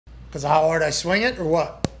Because of how hard I swing it, or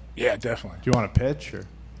what? Yeah, definitely. Do you want to pitch or?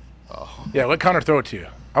 Oh. Yeah, let Connor throw it to you.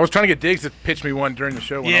 I was trying to get Diggs to pitch me one during the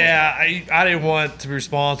show. Yeah, I didn't want to be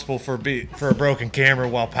responsible for a broken camera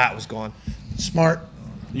while Pat was gone. Smart.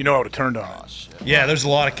 You know I would have turned on it. Yeah, there's a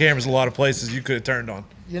lot of cameras, a lot of places you could have turned on.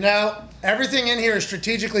 You know, everything in here is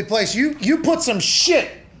strategically placed. You put some shit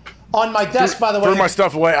on my desk, by the way. Threw my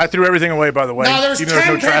stuff away. I threw everything away, by the way. No, there was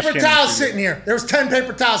 10 paper towels sitting here. There was 10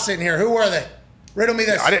 paper towels sitting here. Who were they? Riddle me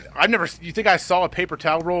this. I've never. You think I saw a paper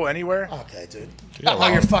towel roll anywhere? Okay, dude.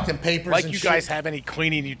 All your fucking papers. Like and you shit. guys have any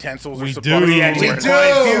cleaning utensils or We supplies? do. We do.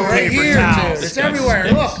 Right here, dude. It's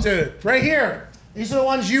everywhere. Look, dude. Right here. These are the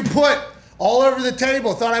ones you put all over the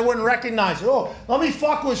table. Thought I wouldn't recognize it. Oh, let me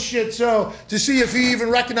fuck with shit to see if he even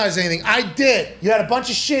recognized anything. I did. You had a bunch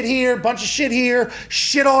of shit here, bunch of shit here,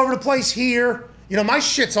 shit all over the place here. You know, my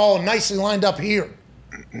shit's all nicely lined up here.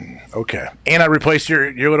 Okay. And I replaced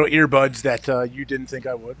your little earbuds that you didn't think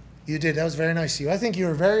I would. You did. That was very nice of you. I think you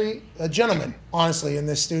were very a gentleman, honestly, in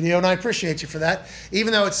this studio, and I appreciate you for that.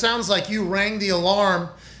 Even though it sounds like you rang the alarm,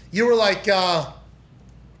 you were like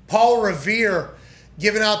Paul Revere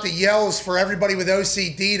giving out the yells for everybody with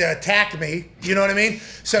OCD to attack me. You know what I mean?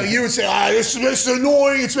 So you would say, this is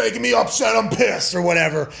annoying. It's making me upset. I'm pissed or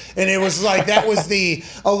whatever. And it was like that was the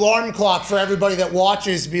alarm clock for everybody that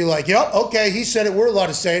watches to be like, yep, okay, he said it. We're allowed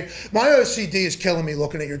to say it. My OCD is killing me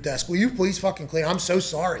looking at your desk. Will you please fucking clean? I'm so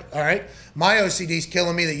sorry, all right? My OCD is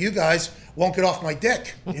killing me that you guys won't get off my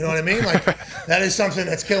dick. You know what I mean? Like, that is something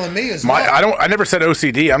that's killing me as well. I never said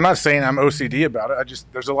OCD. I'm not saying I'm OCD about it.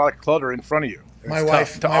 There's a lot of clutter in front of you. My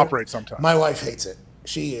wife to operate sometimes. My wife hates it.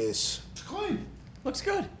 She is. It's clean. Looks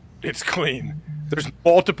good. It's clean. There's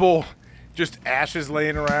multiple just ashes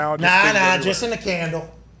laying around. Nah, just in the candle.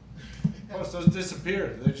 Plus, those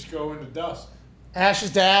disappear. They just go into dust. Ashes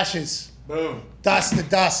to ashes. Boom. Dust to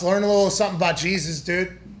dust. Learn a little something about Jesus,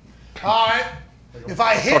 dude. All right. If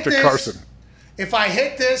I hit this, Carson. If I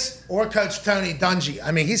hit this, or Coach Tony Dungy, I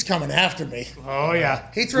mean, he's coming after me. Oh yeah.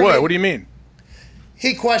 He threw What? me. What do you mean?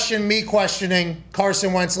 He questioned me questioning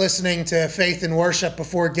Carson Wentz listening to Faith and Worship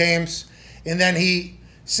before games. And then he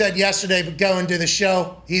said yesterday, but going to the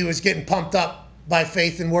show, he was getting pumped up by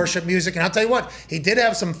Faith and Worship music. And I'll tell you what, he did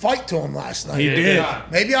have some fight to him last night. He did.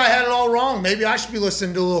 Maybe I had it all wrong. Maybe I should be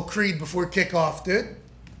listening to a little Creed before kickoff, dude.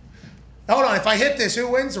 Hold on, if I hit this,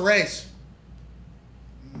 who wins the race?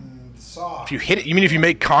 Soft. If you hit it, you mean if you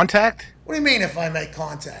make contact? What do you mean if I make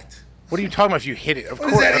contact? What are you talking about if you hit it? Of What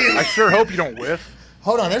does course. that mean? I sure hope you don't whiff.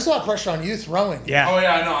 Hold on, there's a lot of pressure on you throwing. Yeah. Oh,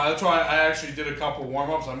 yeah, I know. That's why I actually did a couple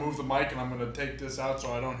warm-ups. I moved the mic, and I'm going to take this out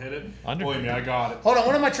so I don't hit it. Believe me, I got it. Hold on,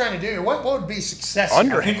 what am I trying to do here? What would be success?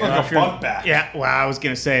 Underhand. I think like a bunt back. Yeah, well, I was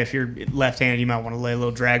going to say, if you're left-handed, you might want to lay a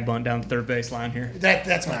little drag bunt down the third base line here.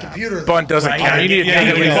 That's my computer. Bunt doesn't Right, count. yeah, You need to yeah,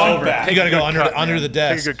 take you it gotta go over. back. You got to go Cut, under man. the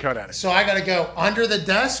desk. Take a good cut at it. So I got to go under the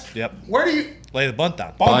desk? Yep. Where do you... Lay the bunt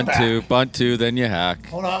down. Bunt two, then you hack.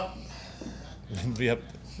 Hold up. Yep.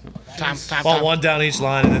 Time. Bunt one down each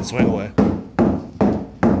line and then swing away.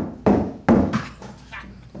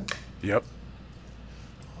 Yep.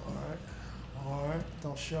 All right.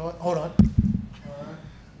 Don't show it. Hold on. All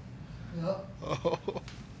right. Yep.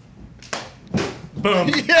 Boom.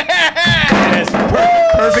 Yes.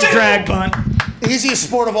 Perfect drag bunt. Easiest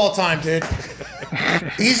sport of all time, dude.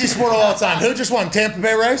 Easiest sport of all time. Who just won? Tampa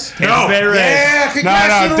Bay Rays? Tampa Bay Rays. Yeah,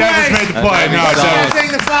 congrats to the Devils Rays. made the play. No, Pushing that Devils.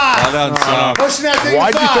 thing to 5. That sucks. Pushing that thing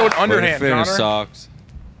Why'd to you 5. throw it Way to underhand, finish Connor? socks.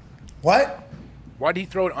 What? Why'd he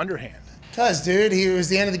throw it underhand? Because, dude, it was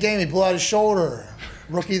the end of the game. He blew out his shoulder.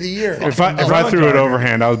 Rookie of the year. If I threw it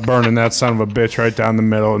overhand, I was burning that son of a bitch right down the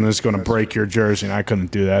middle, and it's going to break your jersey, and I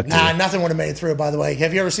couldn't do that. Nah, nothing would have made it through, by the way.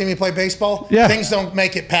 Have you ever seen me play baseball? Yeah. Things don't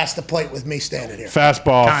make it past the plate with me standing here.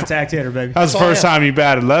 Fastball. Contact hitter, baby. That was the That's all I first am. time you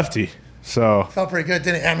batted lefty. So Felt pretty good,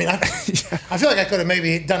 didn't it? I mean, I feel like I could have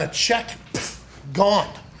maybe done a check. Gone.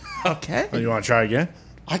 Okay. you want to try again?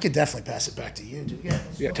 I could definitely pass it back to you, dude. Yeah.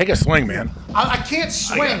 Yeah, take a swing, man. I can't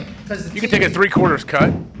swing because You can take a 3/4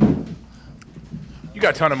 cut. You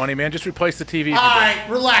got a ton of money, man. Just replace the TV. All right,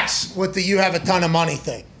 relax with the you have a ton of money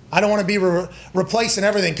thing. I don't want to be replacing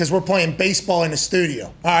everything because we're playing baseball in the studio.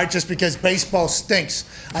 All right, just because baseball stinks.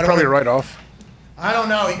 I don't Probably a wanna- write-off. I don't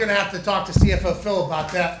know. You're going to have to talk to CFO Phil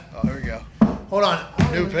about that. Oh, here we go. Hold on.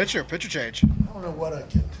 New pitcher change. I don't know what I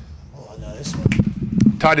can. Oh, no, this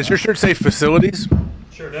one. Todd, does your shirt say facilities?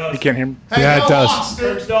 Sure does. You can't hear me. Hey, Yeah, go it does. Hawks,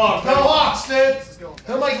 dude. First dog. Go Hawks, dude.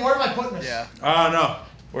 Where am I putting this? Yeah. Oh, no.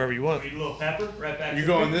 Wherever you want. Need a little pepper right back. You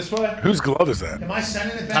going this way? Whose glove is that? Am I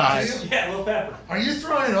sending it back to you? Yeah, a little pepper. Are you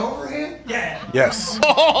throwing it overhand? Yeah. Yes.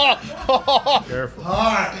 Careful. All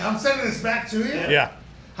right, I'm sending this back to you. Yeah.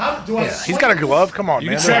 How do I? He's got a glove. Come on,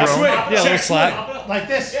 man. Check They're grown. swing. Yeah, a little slack. like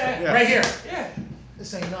this? Yeah. Right here. Yeah.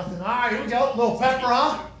 This ain't nothing. All right, here we go. Little pepper,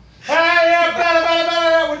 huh? Hey, yeah, better.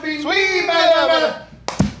 That would be me, better.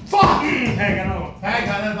 Fuck! Hey, got another one. Hey,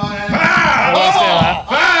 got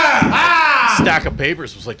it, Stack of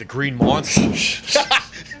papers was like the green monster.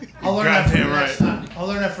 I'll learn that for the next time. I'll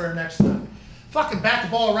learn that for the next time. Fucking bat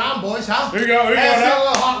the ball around, boys, huh? Here we go. Let's get a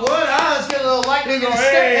little hot wood, huh? Let's get a little lightning in the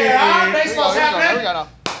stick here, huh? Baseball's happening.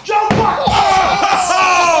 Joe Buck!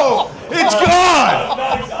 Oh! It's gone!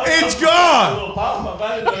 It's gone!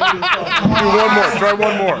 Do one more. Try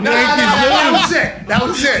one more. That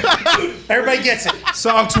was it. Everybody gets it.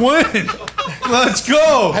 Sox win. Let's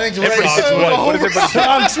go. I think the Rays What is everybody?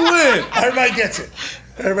 Sox win. Everybody gets it.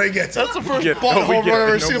 Everybody gets it. That's the first ball home run I've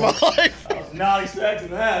ever seen in my life. I was not expecting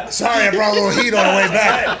that. Sorry, I brought a little heat on the way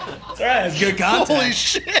back. That's right. It's good content. Holy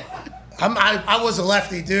shit. I was a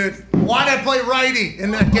lefty, dude. Why'd I play righty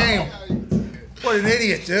in that game? What an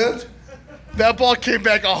idiot, dude. That ball came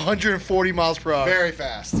back 140 miles per hour. Very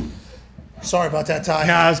fast. Sorry about that, Ty.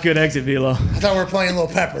 Nah, that's good exit velo. I thought we were playing a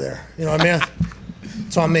little pepper there. You know what I mean?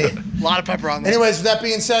 It's on me. A lot of pepper on there. Anyways, with that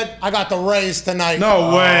being said, I got the Rays tonight.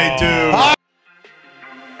 No way, dude.